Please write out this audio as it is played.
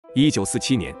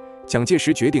1947年，蒋介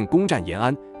石决定攻占延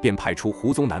安，便派出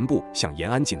胡宗南部向延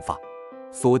安进发，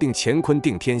锁定乾坤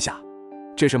定天下。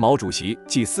这是毛主席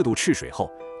继4渡赤水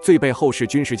后，最被后世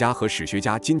军事家和史学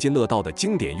家津津乐道的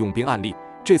经典用兵案例。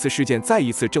这次事件再一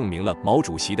次证明了毛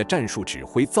主席的战术指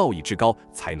挥造诣之高，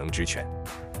才能之全。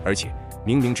而且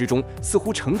冥冥之中，似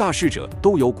乎成大事者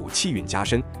都有股气运加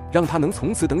身，让他能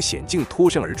从此等险境脱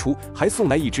身而出，还送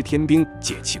来一支天兵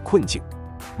解其困境。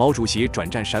毛主席转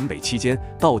战陕北期间，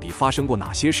到底发生过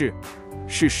哪些事？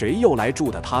是谁又来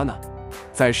助的他呢？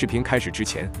在视频开始之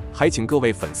前，还请各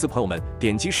位粉丝朋友们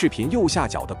点击视频右下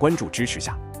角的关注支持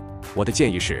下。我的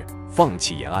建议是放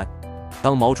弃延安。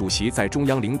当毛主席在中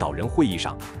央领导人会议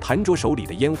上弹着手里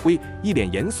的烟灰，一脸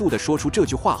严肃地说出这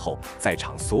句话后，在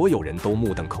场所有人都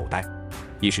目瞪口呆。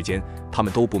一时间，他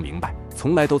们都不明白，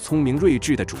从来都聪明睿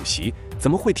智的主席怎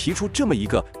么会提出这么一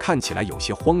个看起来有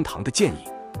些荒唐的建议。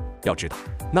要知道，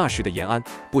那时的延安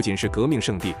不仅是革命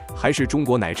圣地，还是中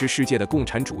国乃至世界的共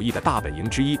产主义的大本营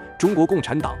之一。中国共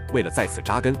产党为了在此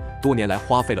扎根，多年来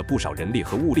花费了不少人力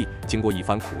和物力，经过一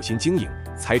番苦心经营，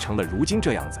才成了如今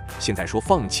这样子。现在说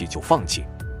放弃就放弃，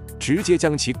直接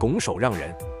将其拱手让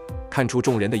人。看出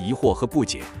众人的疑惑和不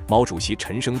解，毛主席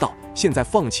沉声道：“现在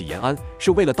放弃延安，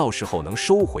是为了到时候能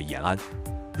收回延安。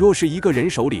若是一个人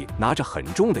手里拿着很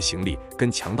重的行李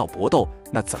跟强盗搏斗，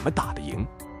那怎么打得赢？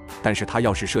但是他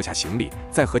要是设下行李，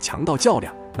再和强盗较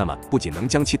量，那么不仅能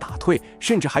将其打退，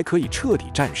甚至还可以彻底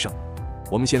战胜。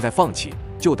我们现在放弃，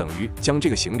就等于将这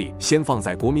个行李先放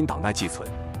在国民党那寄存，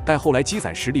待后来积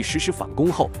攒实力实施反攻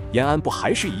后，延安不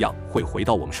还是一样会回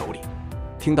到我们手里？”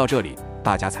听到这里，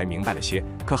大家才明白了些，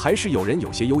可还是有人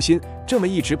有些忧心，这么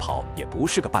一直跑也不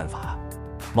是个办法啊。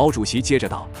毛主席接着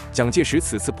道：“蒋介石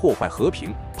此次破坏和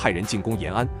平，派人进攻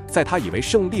延安，在他以为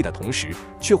胜利的同时，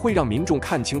却会让民众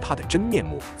看清他的真面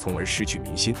目，从而失去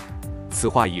民心。”此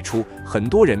话一出，很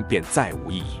多人便再无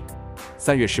异议。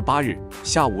3月18日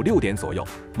下午6点左右，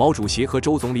毛主席和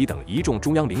周总理等一众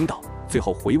中央领导，最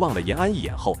后回望了延安一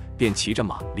眼后，便骑着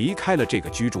马离开了这个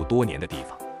居住多年的地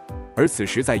方。而此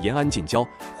时在延安近郊，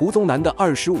胡宗南的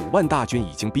25万大军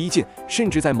已经逼近，甚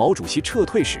至在毛主席撤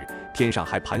退时，天上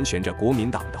还盘旋着国民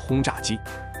党的轰炸机。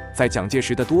在蒋介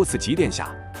石的多次急电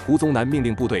下，胡宗南命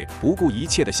令部队不顾一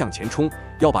切地向前冲，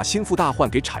要把心腹大患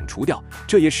给铲除掉。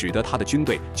这也使得他的军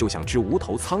队就像只无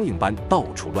头苍蝇般到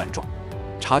处乱撞。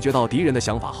察觉到敌人的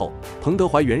想法后，彭德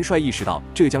怀元帅意识到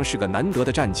这将是个难得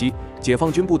的战机，解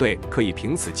放军部队可以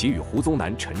凭此给予胡宗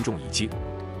南沉重一击。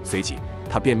随即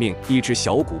他便命一支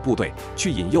小股部队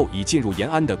去引诱已进入延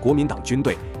安的国民党军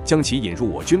队，将其引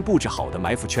入我军布置好的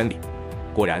埋伏圈里。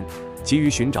果然，急于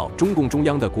寻找中共中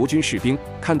央的国军士兵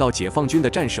看到解放军的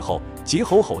战士后，急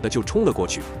吼吼的就冲了过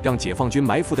去，让解放军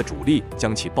埋伏的主力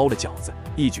将其包了饺子，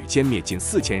一举歼灭近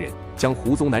4000人，将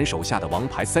胡宗南手下的王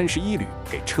牌31旅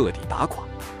给彻底打垮。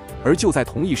而就在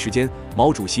同一时间，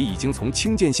毛主席已经从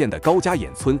清涧县的高家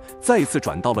堰村再次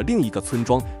转到了另一个村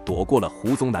庄，躲过了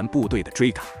胡宗南部队的追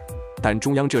赶。但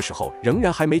中央这时候仍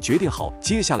然还没决定好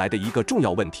接下来的一个重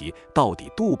要问题，到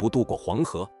底渡不渡过黄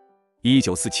河。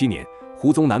1947年，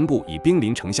胡宗南部已兵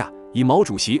临城下，以毛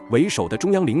主席为首的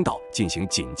中央领导进行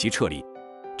紧急撤离。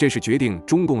这是决定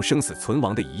中共生死存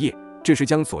亡的一夜，这是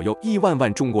将左右亿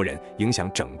万中国人影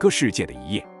响整个世界的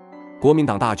一夜。国民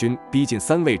党大军逼近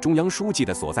3位中央书记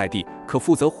的所在地，可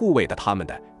负责护卫的他们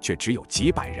的却只有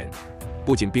几百人。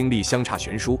不仅兵力相差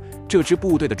悬殊，这支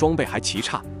部队的装备还奇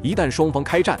差，一旦双方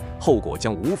开战，后果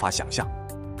将无法想象。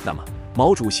那么，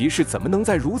毛主席是怎么能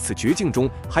在如此绝境中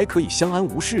还可以相安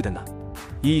无事的呢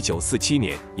？1947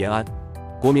年，延安，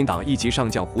国民党一级上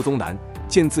将胡宗南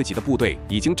见自己的部队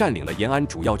已经占领了延安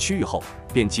主要区域后，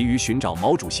便急于寻找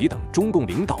毛主席等中共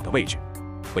领导的位置。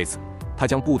为此，他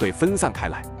将部队分散开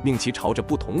来，命其朝着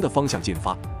不同的方向进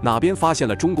发，哪边发现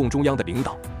了中共中央的领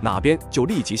导，哪边就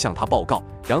立即向他报告，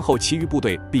然后其余部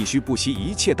队必须不惜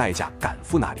一切代价赶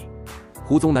赴那里。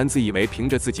胡宗南自以为凭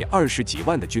着自己20几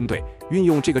万的军队，运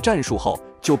用这个战术后，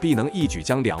就必能一举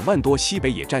将2万多西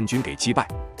北野战军给击败，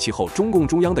其后中共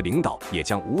中央的领导也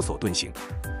将无所遁形。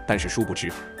但是殊不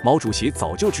知，毛主席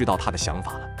早就知道他的想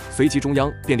法了，随即中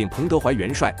央便令彭德怀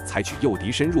元帅采取诱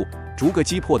敌深入、逐个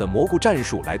击破的蘑菇战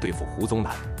术来对付胡宗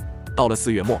南。到了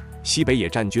4月末，西北野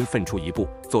战军分出一部，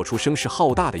做出声势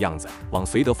浩大的样子，往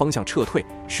绥德方向撤退，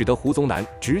使得胡宗南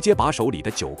直接把手里的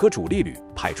9个主力旅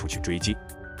派出去追击。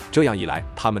这样一来，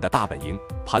他们的大本营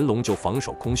盘龙就防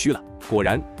守空虚了。果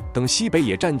然，等西北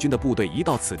野战军的部队一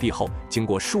到此地后，经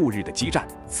过数日的激战，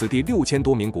此地6000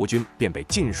多名国军便被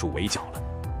尽数围剿了。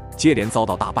接连遭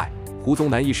到大败，胡宗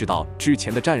南意识到之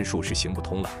前的战术是行不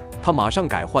通了，他马上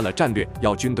改换了战略，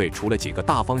要军队除了几个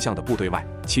大方向的部队外，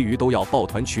其余都要抱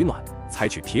团取暖，采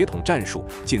取铁桶战术，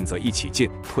进则一起进，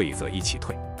退则一起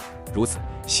退。如此，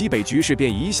西北局势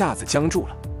便一下子僵住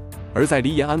了。而在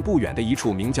离延安不远的一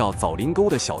处名叫枣林沟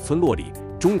的小村落里，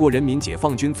中国人民解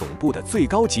放军总部的最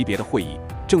高级别的会议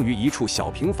正于一处小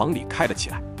平房里开了起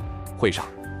来。会上，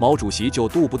毛主席就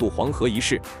渡不渡黄河一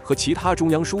事和其他中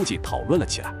央书记讨论了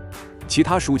起来。其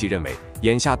他书记认为，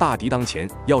眼下大敌当前，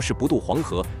要是不渡黄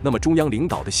河，那么中央领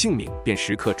导的性命便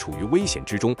时刻处于危险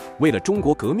之中。为了中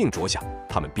国革命着想，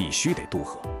他们必须得渡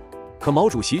河。可毛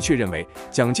主席却认为，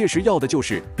蒋介石要的就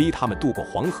是逼他们渡过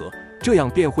黄河，这样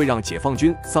便会让解放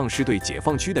军丧失对解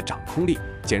放区的掌控力，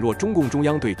减弱中共中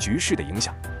央对局势的影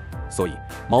响。所以，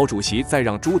毛主席在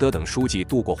让朱德等书记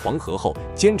渡过黄河后，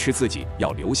坚持自己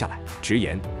要留下来，直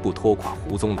言不拖垮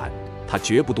胡宗南，他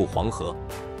绝不渡黄河。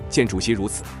见主席如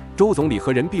此，周总理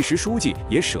和任弼时书记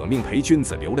也舍命陪君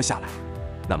子留了下来。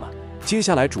那么，接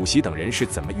下来主席等人是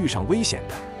怎么遇上危险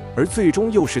的，而最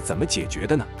终又是怎么解决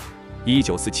的呢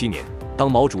？1947年，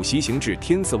当毛主席行至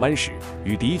天赐湾时，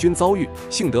与敌军遭遇，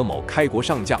幸得某开国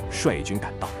上将率军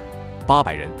赶到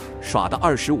，800人耍得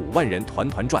25万人团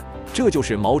团转，这就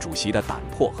是毛主席的胆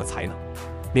魄和才能。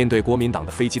面对国民党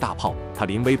的飞机大炮，他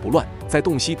临危不乱，在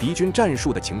洞悉敌军战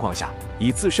术的情况下，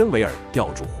以自身为饵吊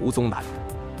住胡宗南。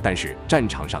但是战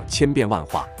场上千变万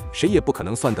化，谁也不可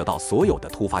能算得到所有的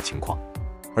突发情况，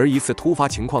而一次突发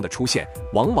情况的出现，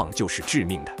往往就是致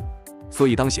命的。所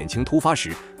以当险情突发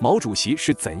时，毛主席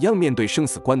是怎样面对生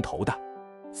死关头的？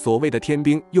所谓的天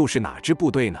兵又是哪支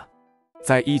部队呢？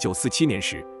在1947年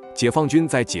时，解放军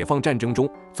在解放战争中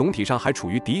总体上还处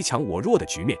于敌强我弱的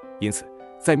局面，因此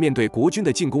在面对国军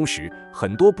的进攻时，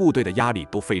很多部队的压力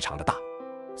都非常的大。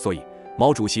所以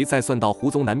毛主席在算到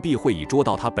胡宗南必会以捉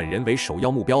到他本人为首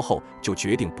要目标后，就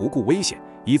决定不顾危险，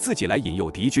以自己来引诱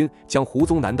敌军，将胡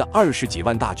宗南的20几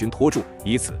万大军拖住，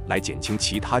以此来减轻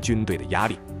其他军队的压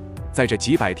力。在这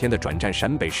几百天的转战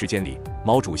陕北时间里，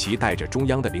毛主席带着中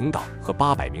央的领导和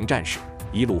800名战士，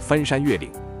一路翻山越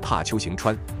岭，踏秋行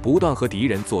川，不断和敌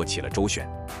人做起了周旋。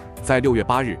在6月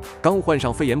8日，刚患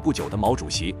上肺炎不久的毛主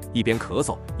席一边咳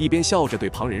嗽，一边笑着对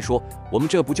旁人说：“我们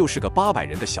这不就是个800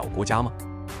人的小国家吗？”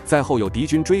在后有敌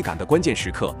军追赶的关键时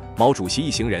刻，毛主席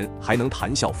一行人还能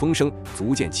谈笑风生，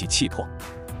足见其气魄。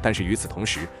但是与此同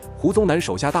时，胡宗南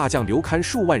手下大将刘戡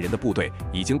数万人的部队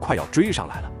已经快要追上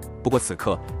来了。不过此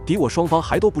刻，敌我双方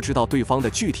还都不知道对方的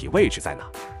具体位置在哪。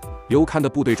刘戡的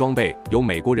部队装备有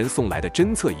美国人送来的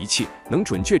侦测仪器，能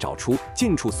准确找出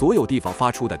近处所有地方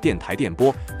发出的电台电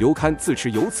波。刘戡自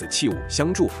持有此器物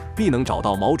相助，必能找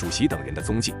到毛主席等人的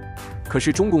踪迹。可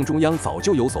是中共中央早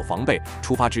就有所防备，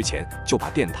出发之前就把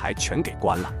电台全给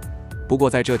关了。不过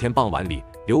在这天傍晚里，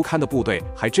刘戡的部队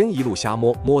还真一路瞎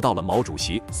摸到了毛主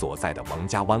席所在的王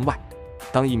家湾外。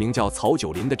当一名叫曹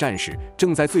九林的战士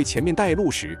正在最前面带路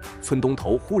时，村东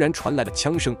头忽然传来了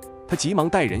枪声，他急忙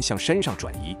带人向山上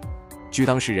转移。据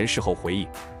当事人事后回忆，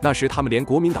那时他们连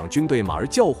国民党军队马儿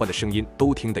叫唤的声音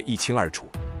都听得一清二楚。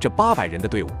这800人的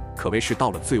队伍可谓是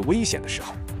到了最危险的时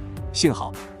候。幸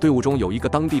好队伍中有一个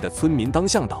当地的村民当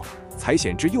向导，才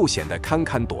险之又险地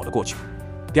堪躲了过去。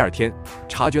第二天，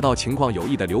察觉到情况有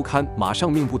异的刘戡马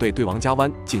上命部队对王家湾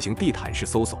进行地毯式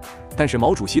搜索，但是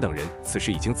毛主席等人此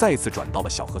时已经再次转到了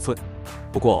小河村。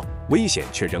不过危险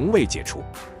却仍未解除，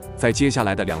在接下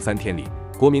来的2、3天里，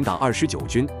国民党29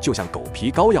军就像狗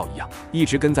皮膏药一样，一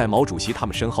直跟在毛主席他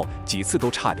们身后，几次都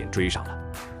差点追上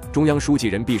了。中央书记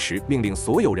任弼时命令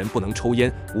所有人不能抽烟，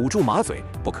捂住马嘴，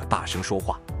不可大声说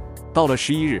话。到了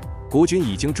11日，国军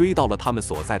已经追到了他们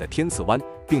所在的天赐湾，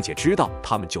并且知道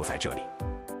他们就在这里。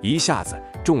一下子，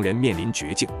众人面临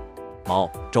绝境。毛、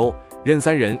周、任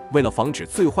3人为了防止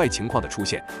最坏情况的出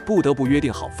现，不得不约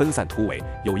定好分散突围，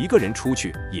有一个人出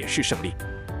去也是胜利。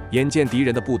眼见敌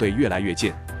人的部队越来越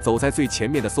近，走在最前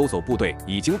面的搜索部队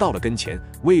已经到了跟前，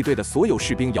卫队的所有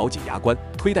士兵咬紧牙关，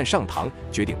推弹上膛，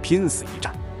决定拼死一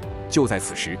战。就在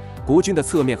此时，国军的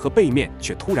侧面和背面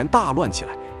却突然大乱起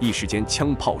来，一时间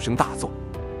枪炮声大作。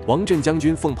王震将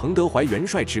军奉彭德怀元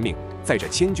帅之命，在这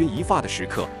千钧一发的时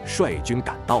刻率军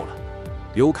赶到了。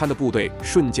刘戡的部队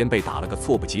瞬间被打了个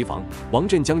猝不及防，王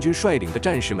震将军率领的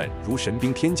战士们如神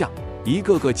兵天将，一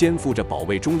个个肩负着保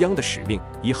卫中央的使命，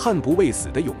以悍不畏死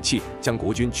的勇气将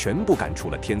国军全部赶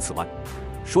出了天赐湾。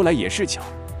说来也是巧，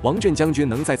王震将军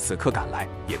能在此刻赶来，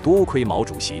也多亏毛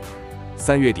主席。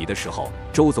3月底的时候，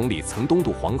周总理曾东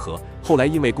渡黄河，后来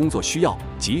因为工作需要，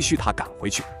急需他赶回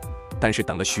去。但是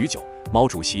等了许久，毛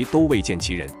主席都未见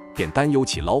其人，便担忧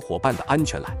起老伙伴的安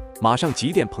全来，马上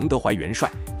急电彭德怀元帅，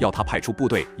要他派出部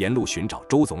队沿路寻找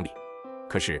周总理。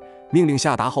可是命令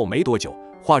下达后没多久，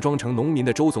化妆成农民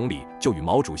的周总理就与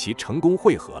毛主席成功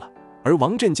会合了，而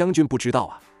王震将军不知道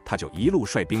啊，他就一路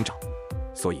率兵找。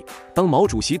所以，当毛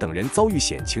主席等人遭遇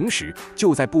险情时，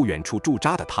就在不远处驻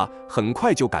扎的他，很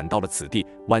快就赶到了此地，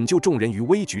挽救众人于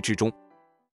危局之中。